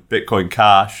Bitcoin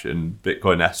Cash and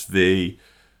Bitcoin SV.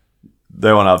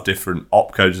 They want to have different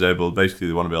opcodes enabled. Basically,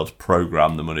 they want to be able to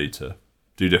program the money to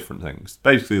do different things.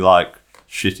 Basically like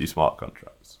shitty smart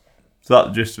contracts. Is that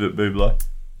the gist of it, Buble?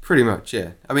 Pretty much,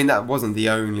 yeah. I mean, that wasn't the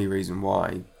only reason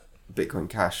why Bitcoin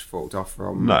Cash forked off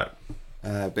from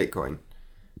Bitcoin.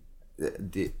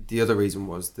 The other reason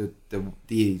was the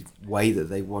way that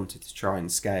they wanted to try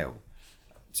and scale.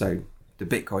 So the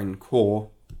Bitcoin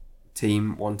core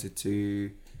team wanted to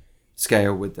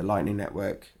scale with the Lightning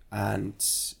Network, and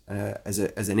as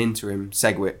an interim,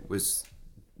 SegWit was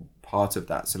part of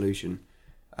that solution,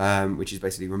 which is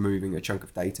basically removing a chunk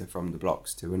of data from the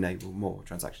blocks to enable more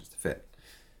transactions to fit,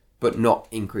 but not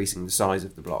increasing the size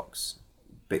of the blocks.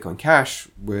 Bitcoin Cash,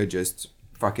 we're just,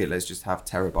 fuck it, let's just have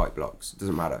terabyte blocks. It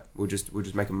doesn't matter. We'll just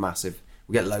make them massive.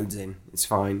 We'll get loads in. It's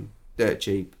fine. Dirt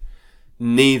cheap.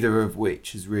 Neither of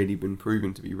which has really been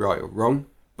proven to be right or wrong.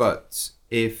 But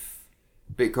if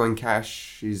Bitcoin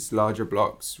Cash's larger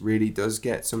blocks really does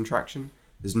get some traction,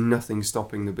 there's nothing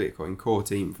stopping the Bitcoin core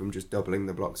team from just doubling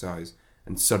the block size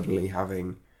and suddenly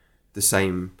having the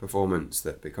same performance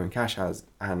that Bitcoin Cash has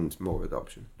and more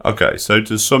adoption. Okay, so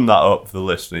to sum that up for the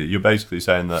listener, you're basically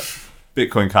saying that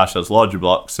Bitcoin Cash has larger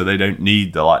blocks, so they don't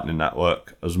need the Lightning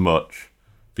Network as much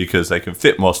because they can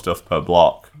fit more stuff per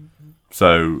block.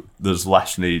 So there's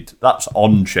less need. That's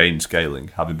on-chain scaling,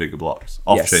 having bigger blocks.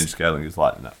 Off-chain scaling is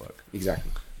Lightning Network. Exactly.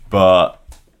 But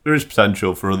there is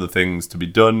potential for other things to be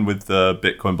done with the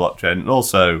Bitcoin blockchain. And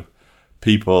also,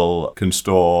 people can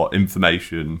store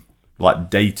information like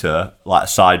data, like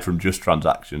aside from just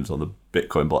transactions on the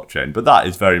Bitcoin blockchain. But that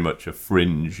is very much a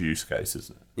fringe use case,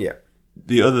 isn't it? Yeah.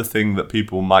 The other thing that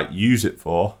people might use it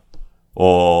for,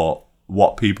 or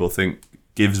what people think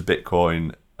gives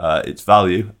Bitcoin its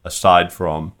value, aside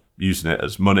from using it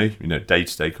as money,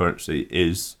 day-to-day currency,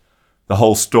 is the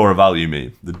whole store of value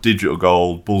meme, the digital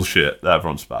gold bullshit that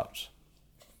everyone spouts.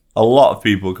 A lot of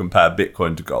people compare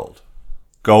Bitcoin to gold.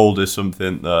 Gold is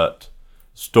something that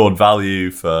stored value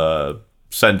for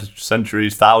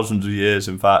centuries, thousands of years,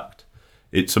 in fact.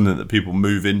 It's something that people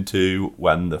move into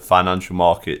when the financial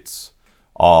markets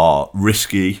are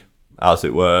risky, as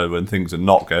it were, when things are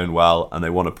not going well, and they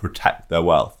want to protect their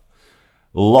wealth.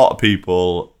 A lot of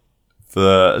people,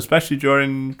 especially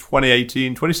during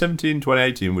 2017,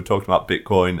 2018, were talking about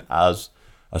Bitcoin as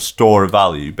a store of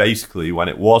value. Basically, when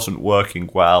it wasn't working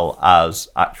well as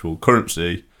actual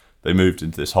currency, they moved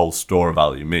into this whole store of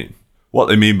value meme. What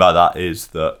they mean by that is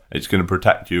that it's going to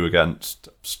protect you against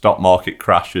stock market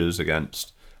crashes,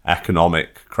 against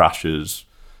economic crashes.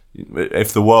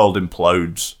 If the world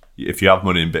implodes, if you have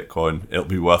money in Bitcoin, it'll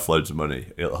be worth loads of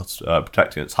money. It'll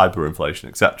protect against hyperinflation,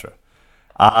 etc.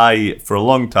 I, for a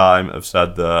long time, have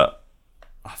said that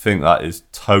I think that is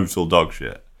total dog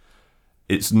shit.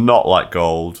 It's not like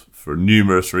gold for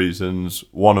numerous reasons,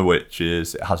 one of which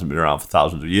is it hasn't been around for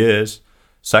thousands of years.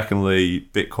 Secondly,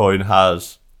 Bitcoin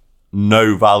has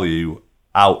no value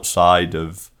outside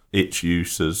of its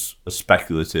use as a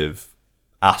speculative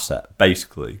asset,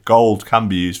 basically. Gold can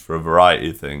be used for a variety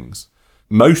of things.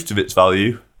 Most of its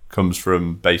value comes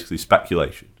from basically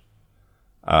speculation.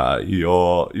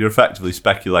 You're effectively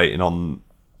speculating on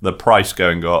the price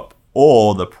going up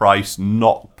or the price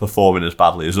not performing as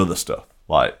badly as other stuff.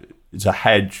 Like, it's a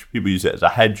hedge. People use it as a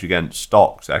hedge against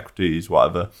stocks, equities,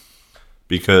 whatever,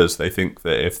 because they think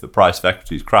that if the price of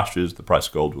equities crashes, the price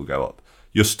of gold will go up.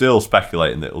 You're still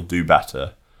speculating that it'll do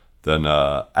better than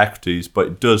equities, but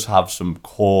it does have some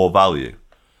core value.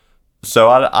 So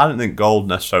I don't think gold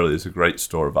necessarily is a great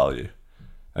store of value.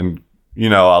 And, you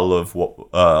know, I love what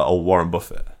old Warren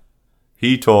Buffett.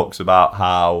 He talks about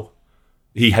how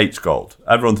he hates gold.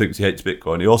 Everyone thinks he hates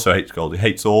Bitcoin. He also hates gold. He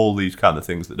hates all these kind of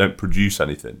things that don't produce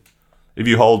anything. If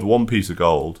you hold one piece of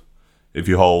gold, if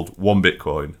you hold one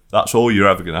Bitcoin, that's all you're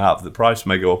ever going to have. The price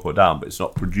may go up or down, but it's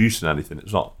not producing anything.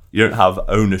 You don't have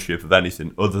ownership of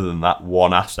anything other than that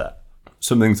one asset.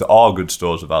 Some things that are good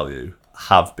stores of value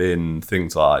have been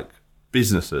things like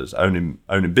businesses, owning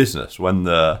business.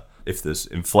 If there's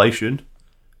inflation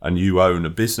and you own a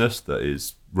business that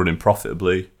is running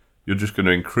profitably, you're just going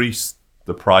to increase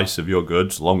the price of your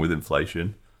goods along with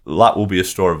inflation. That will be a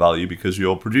store of value because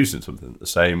you're producing something. The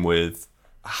same with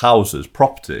houses,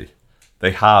 property.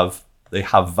 They have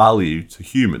value to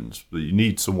humans, but you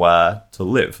need somewhere to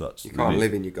live. You can't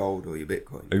live in your gold or your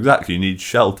Bitcoin. Exactly, you need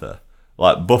shelter.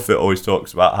 Like Buffett always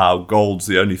talks about how gold's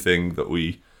the only thing that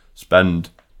we spend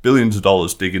billions of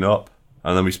dollars digging up,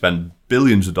 and then we spend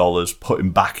billions of dollars putting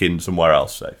back in somewhere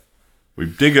else safe. We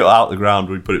dig it out the ground,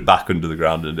 we put it back under the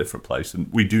ground in a different place,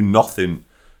 and we do nothing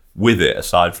with it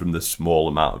aside from the small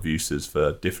amount of uses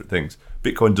for different things.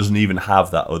 Bitcoin doesn't even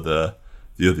have the other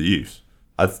use.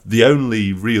 The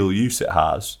only real use it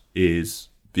has is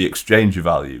the exchange of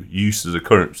value, use as a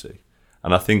currency.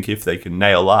 And I think if they can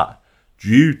nail that,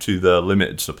 due to the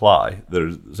limited supply,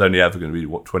 there's only ever going to be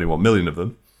 21 million of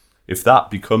them. If that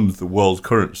becomes the world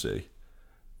currency,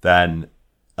 then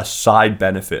a side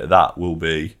benefit of that will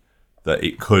be that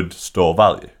it could store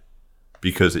value,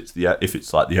 because if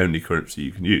it's like the only currency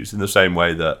you can use, in the same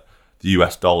way that the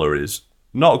US dollar is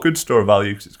not a good store of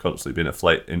value because it's constantly been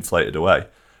inflated away.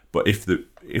 But if there's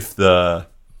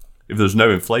no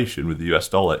inflation with the US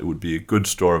dollar, it would be a good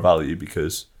store of value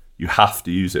because you have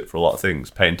to use it for a lot of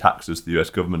things, paying taxes to the US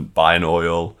government, buying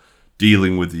oil,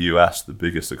 dealing with the US, the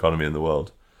biggest economy in the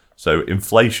world. So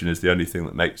inflation is the only thing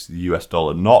that makes the US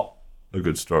dollar not a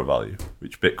good store of value,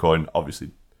 which Bitcoin,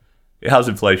 obviously, it has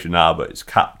inflation now, but it's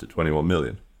capped at 21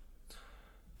 million.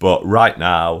 But right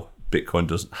now, Bitcoin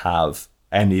doesn't have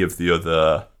any of the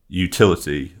other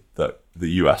utility that the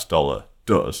US dollar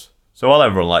does. So while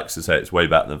everyone likes to say it's way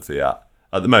better than fiat,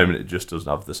 at the moment it just doesn't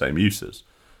have the same uses.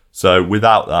 So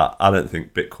without that, I don't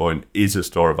think Bitcoin is a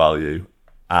store of value,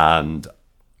 and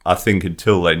I think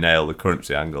until they nail the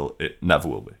currency angle, it never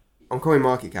will be. On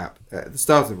CoinMarketCap, at the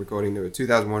start of the recording, there were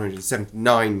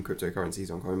 2,179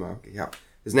 cryptocurrencies on CoinMarketCap.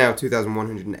 There's now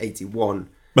 2,181.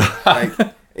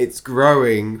 It's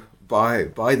growing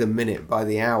by the minute, by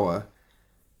the hour.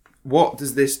 What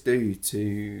does this do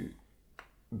to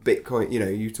Bitcoin? You know,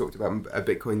 you talked about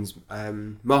Bitcoin's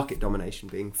market domination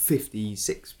being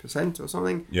 56% or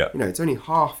something. Yeah. You know, it's only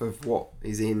half of what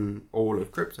is in all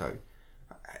of crypto.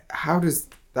 How does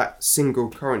that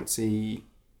single currency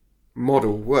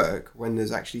model work when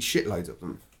there's actually shitloads of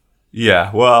them? Yeah,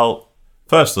 well,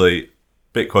 firstly,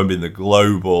 Bitcoin being the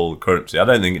global currency, I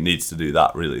don't think it needs to do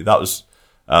that, really. That was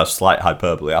a slight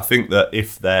hyperbole. I think that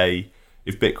if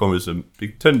Bitcoin was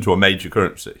turned into a major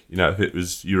currency, you know,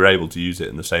 if you were able to use it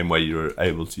in the same way you were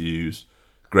able to use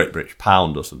Great British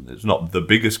Pound or something, it's not the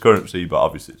biggest currency, but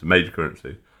obviously it's a major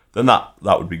currency, then that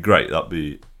would be great. That'd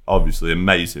be obviously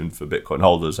amazing for Bitcoin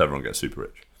holders. Everyone gets super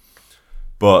rich.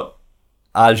 But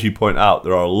as you point out,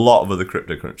 there are a lot of other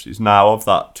cryptocurrencies. Now, of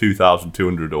that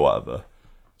 2,200 or whatever,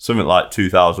 something like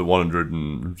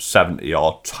 2,170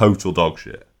 are total dog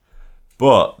shit.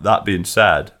 But that being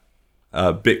said,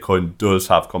 Bitcoin does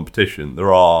have competition.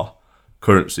 There are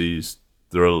currencies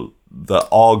that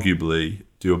arguably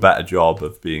do a better job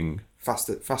of being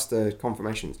faster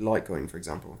confirmations, Litecoin, for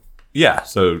example. Yeah,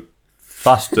 so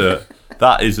faster.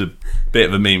 That is a bit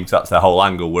of a meme because that's their whole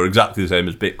angle. We're exactly the same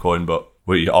as Bitcoin, but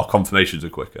our confirmations are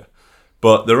quicker.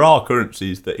 But there are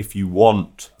currencies that if you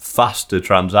want faster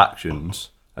transactions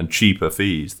and cheaper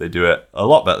fees, they do it a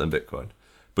lot better than Bitcoin.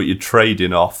 But you're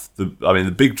trading off the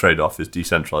big trade-off is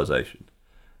decentralization.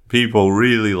 People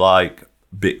really like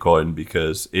Bitcoin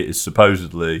because it is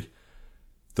supposedly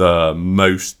the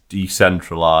most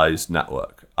decentralized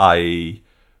network, i.e.,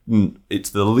 it's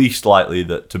the least likely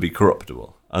to be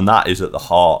corruptible. And that is at the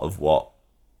heart of what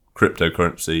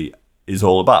cryptocurrency is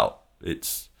all about.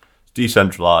 It's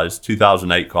decentralized.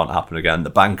 2008 can't happen again. The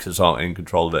bankers aren't in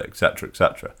control of it, etc.,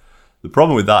 etc. The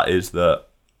problem with that is that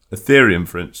Ethereum,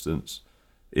 for instance,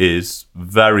 is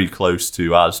very close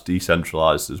to as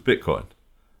decentralized as Bitcoin.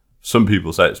 Some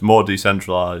people say it's more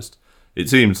decentralized. It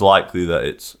seems likely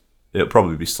that it'll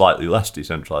probably be slightly less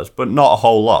decentralized, but not a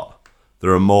whole lot.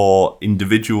 There are more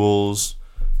individuals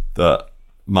that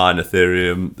mine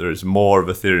Ethereum. There is more of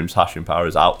Ethereum's hashing power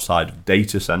is outside of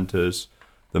data centers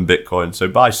than Bitcoin. So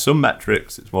by some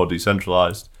metrics, it's more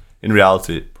decentralized. In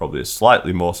reality, it probably is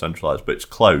slightly more centralized, but it's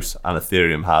close, and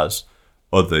Ethereum has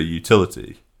other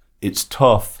utility. It's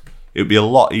tough. It would be a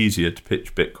lot easier to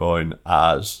pitch Bitcoin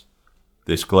as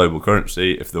this global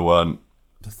currency if there weren't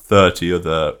 30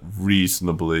 other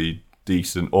reasonably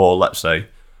decent, or let's say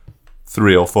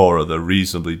 3 or 4 other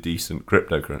reasonably decent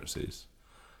cryptocurrencies.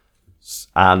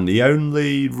 And the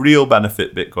only real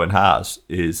benefit Bitcoin has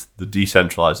is the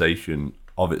decentralization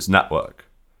of its network.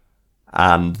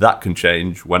 And that can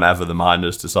change whenever the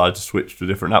miners decide to switch to a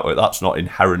different network. That's not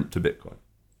inherent to Bitcoin.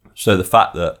 So the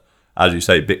fact that, as you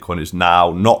say, Bitcoin is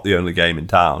now not the only game in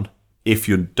town, if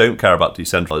you don't care about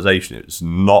decentralization, it's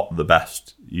not the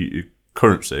best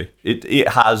currency. It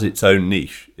has its own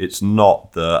niche. It's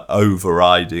not the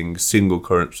overriding single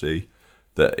currency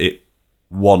that it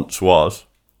once was.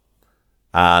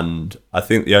 And I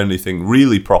think the only thing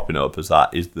really propping up as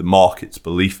that is the market's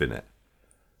belief in it.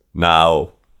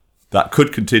 Now, that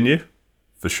could continue,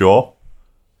 for sure,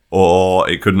 or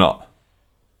it could not.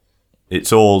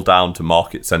 It's all down to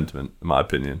market sentiment, in my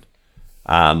opinion.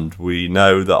 And we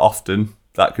know that often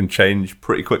that can change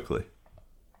pretty quickly.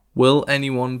 Will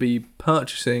anyone be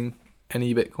purchasing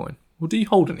any Bitcoin? Or do you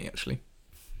hold any, actually?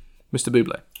 Mr.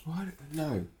 Buble.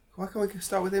 No. Why can't we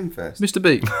start with him first? Mr.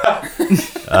 B.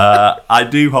 I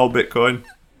do hold Bitcoin.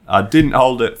 I didn't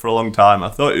hold it for a long time. I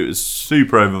thought it was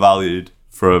super overvalued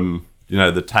from,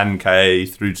 the 10k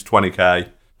through to 20k.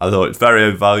 I thought it's very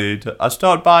overvalued. I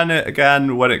started buying it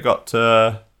again when it got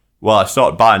to... Well, I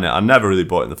started buying it. I never really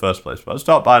bought it in the first place, but I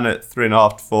started buying it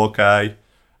 3.5 to 4k.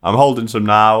 I'm holding some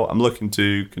now. I'm looking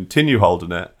to continue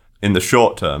holding it in the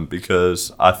short term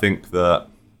because I think that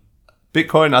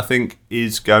Bitcoin,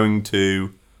 is going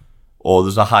to... or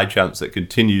there's a high chance that it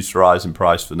continues to rise in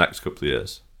price for the next couple of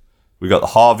years. We've got the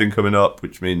halving coming up,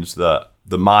 which means that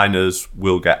the miners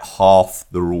will get half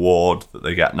the reward that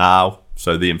they get now.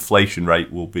 So the inflation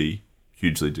rate will be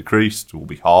hugely decreased, will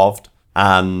be halved.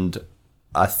 And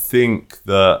I think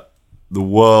that the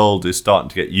world is starting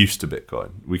to get used to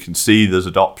Bitcoin. We can see there's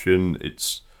adoption.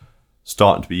 It's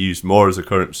starting to be used more as a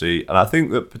currency. And I think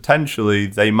that potentially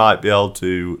they might be able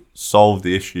to solve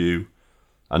the issue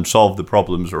and solve the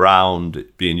problems around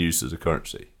it being used as a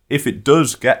currency. If it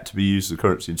does get to be used as a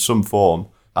currency in some form,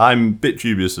 I'm a bit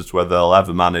dubious as to whether they'll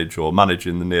ever manage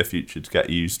in the near future to get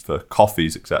used for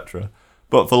coffees, etc.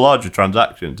 But for larger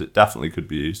transactions, it definitely could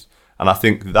be used. And I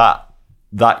think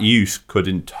that use could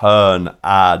in turn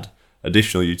add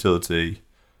additional utility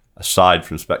aside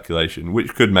from speculation,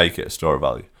 which could make it a store of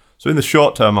value. So in the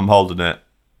short term, I'm holding it.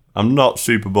 I'm not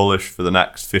super bullish for the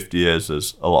next 50 years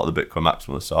as a lot of the Bitcoin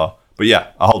maximalists are. But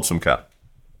yeah, I hold some cap.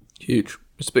 Huge.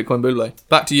 Mr. Bitcoin Boule.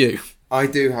 Back to you. I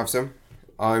do have some.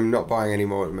 I'm not buying any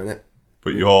more at the minute.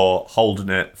 But you're holding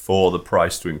it for the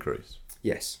price to increase.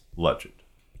 Yes. Legend.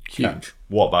 Huge. Okay.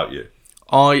 What about you?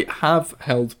 I have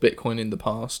held Bitcoin in the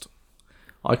past.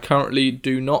 I currently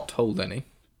do not hold any.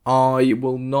 I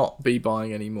will not be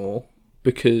buying any more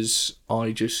because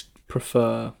I just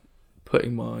prefer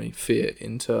putting my fiat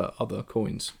into other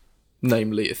coins,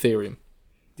 namely Ethereum.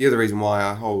 The other reason why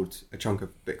I hold a chunk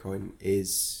of Bitcoin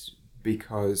is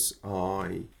because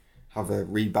I have a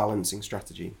rebalancing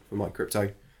strategy for my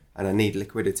crypto and I need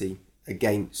liquidity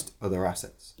against other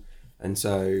assets. And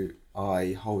so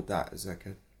I hold that as like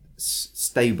a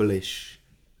stable-ish,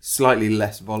 slightly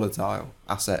less volatile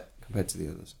asset compared to the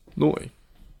others. Naughty.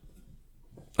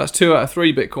 That's 2 out of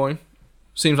 3 Bitcoin.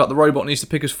 Seems like the robot needs to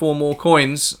pick us 4 more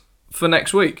coins for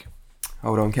next week.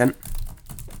 Hold on, Kent.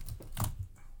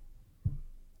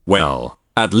 Well,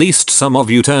 at least some of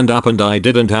you turned up and I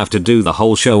didn't have to do the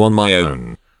whole show on my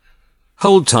own.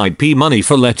 Hold tight P Money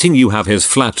for letting you have his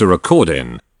flat to record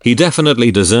in. He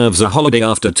definitely deserves a holiday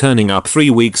after turning up 3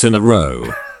 weeks in a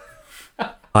row.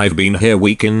 I've been here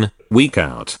week in, week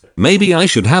out. Maybe I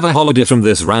should have a holiday from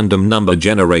this random number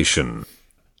generation.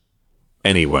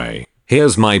 Anyway,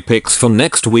 here's my picks for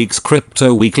next week's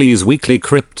Crypto Weekly's Weekly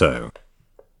Crypto.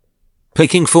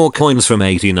 Picking 4 coins from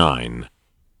 89.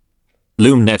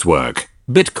 Loom Network,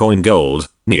 Bitcoin Gold,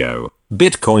 Neo,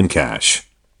 Bitcoin Cash.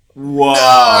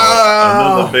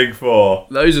 Wow. Another big four.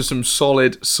 Those are some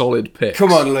solid picks.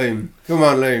 Come on, Loom.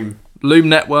 Loom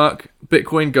Network,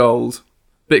 Bitcoin Gold,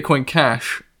 Bitcoin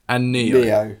Cash, and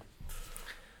Neo.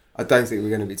 I don't think we're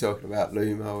going to be talking about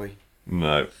Loom, are we?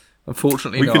 No.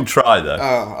 Unfortunately we not. can try, though.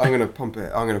 Oh, I'm going to pump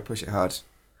it. I'm going to push it hard.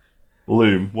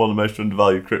 Loom, one of the most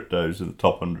undervalued cryptos in the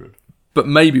top 100. But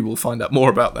maybe we'll find out more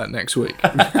about that next week.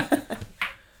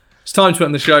 It's time to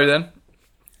end the show then.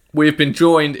 We've been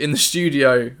joined in the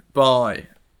studio by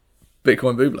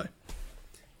Bitcoin Buble.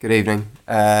 Good evening.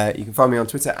 You can find me on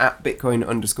Twitter at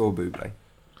Bitcoin_Buble.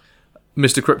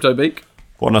 Mr. Crypto Beak.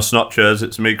 Buenas noches,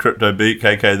 it's me, Crypto Beak,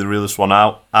 aka the realest one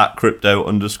out, at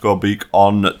Crypto_Beak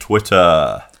on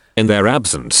Twitter. In their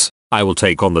absence, I will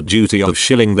take on the duty of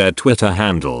shilling their Twitter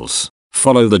handles.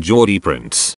 Follow the Geordie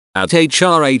Prince at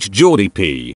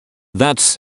HRHGeordieP.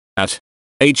 That's at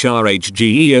HRHGEORDIEP.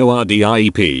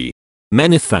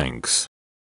 Many thanks.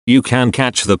 You can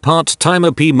catch the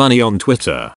part-timer P Money on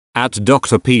Twitter at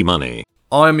Dr. P Money.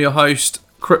 I am your host,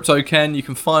 Crypto Ken. You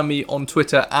can find me on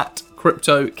Twitter at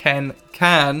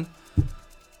CryptoKenCan.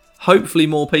 Hopefully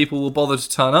more people will bother to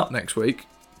turn up next week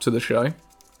to the show.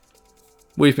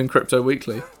 We've been Crypto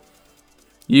Weekly.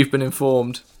 You've been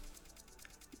informed.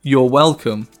 You're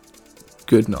welcome.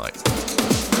 Good night.